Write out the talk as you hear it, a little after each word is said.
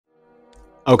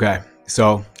Okay,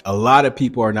 so a lot of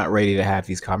people are not ready to have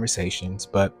these conversations,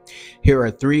 but here are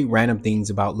three random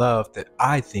things about love that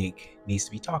I think needs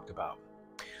to be talked about.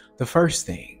 The first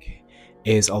thing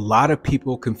is a lot of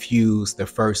people confuse the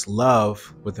first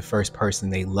love with the first person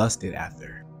they lusted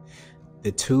after.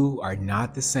 The two are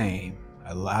not the same.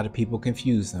 A lot of people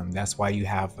confuse them. That's why you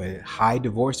have a high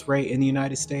divorce rate in the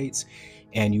United States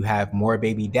and you have more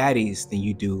baby daddies than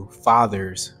you do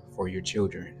fathers for your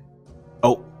children.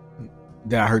 Oh,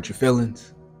 did I hurt your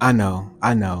feelings? I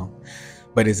know.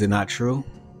 But is it not true?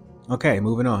 Okay,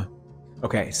 moving on.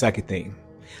 Okay, second thing.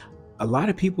 A lot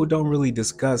of people don't really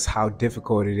discuss how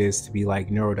difficult it is to be like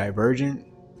neurodivergent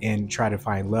and try to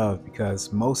find love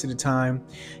because most of the time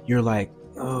you're like,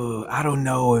 oh, I don't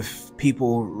know if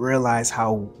people realize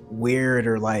how weird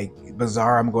or like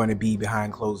bizarre I'm going to be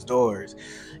behind closed doors,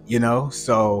 you know?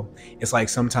 So it's like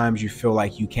sometimes you feel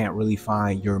like you can't really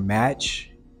find your match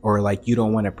or like you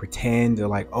don't want to pretend or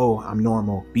like, oh, I'm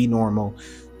normal, be normal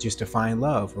just to find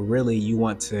love. Or really you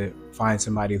want to find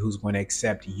somebody who's going to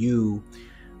accept you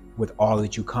with all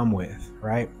that you come with,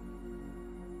 right?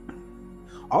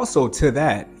 Also, to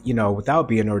that, without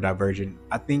being neurodivergent,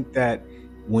 I think that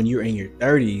when you're in your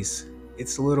 30s,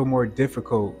 it's a little more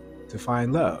difficult to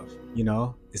find love,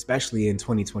 especially in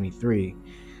 2023.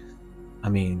 I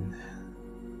mean,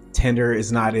 Tinder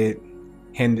is not it,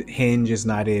 Hinge is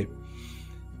not it.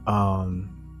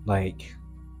 Like,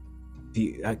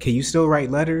 can you still write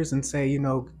letters and say,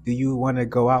 do you want to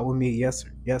go out with me? Yes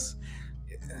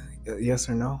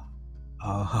or no?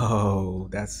 Oh,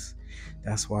 that's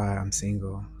why I'm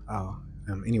single. Oh,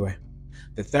 anyway,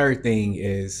 the third thing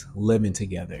is living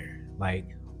together. Like,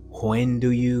 when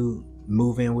do you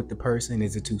move in with the person?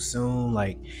 Is it too soon?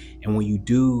 Like, and when you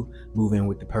do move in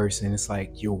with the person, it's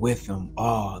like you're with them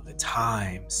all the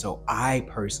time. So I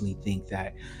personally think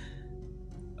that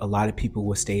a lot of people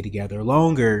would stay together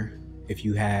longer if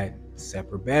you had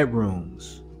separate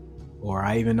bedrooms, or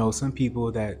I even know some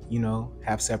people that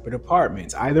have separate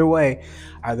apartments. Either way,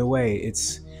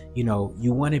 it's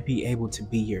you want to be able to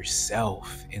be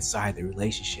yourself inside the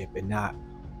relationship and not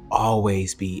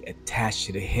always be attached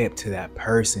to the hip to that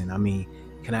person. I mean,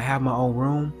 can I have my own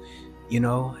room?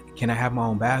 Can I have my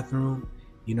own bathroom?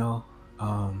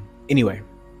 Anyway,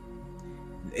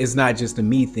 it's not just a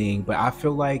me thing, but I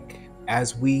feel like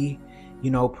as we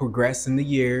progress in the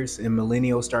years and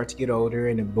millennials start to get older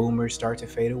and the boomers start to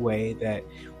fade away, that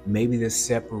maybe this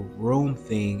separate room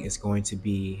thing is going to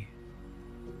be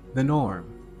the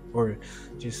norm, or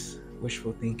just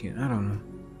wishful thinking. I don't know.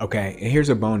 Okay, and here's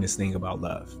a bonus thing about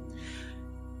love.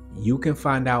 You can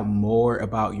find out more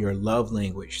about your love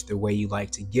language, the way you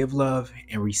like to give love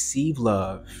and receive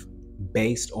love,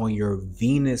 based on your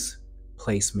Venus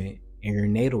placement in your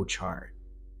natal chart.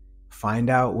 Find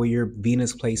out where your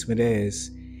Venus placement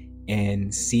is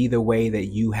and see the way that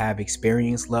you have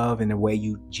experienced love and the way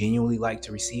you genuinely like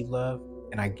to receive love.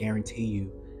 And I guarantee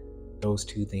you those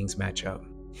two things match up.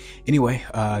 Anyway,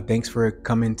 thanks for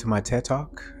coming to my TED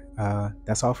Talk.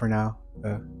 That's all for now.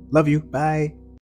 Love you. Bye.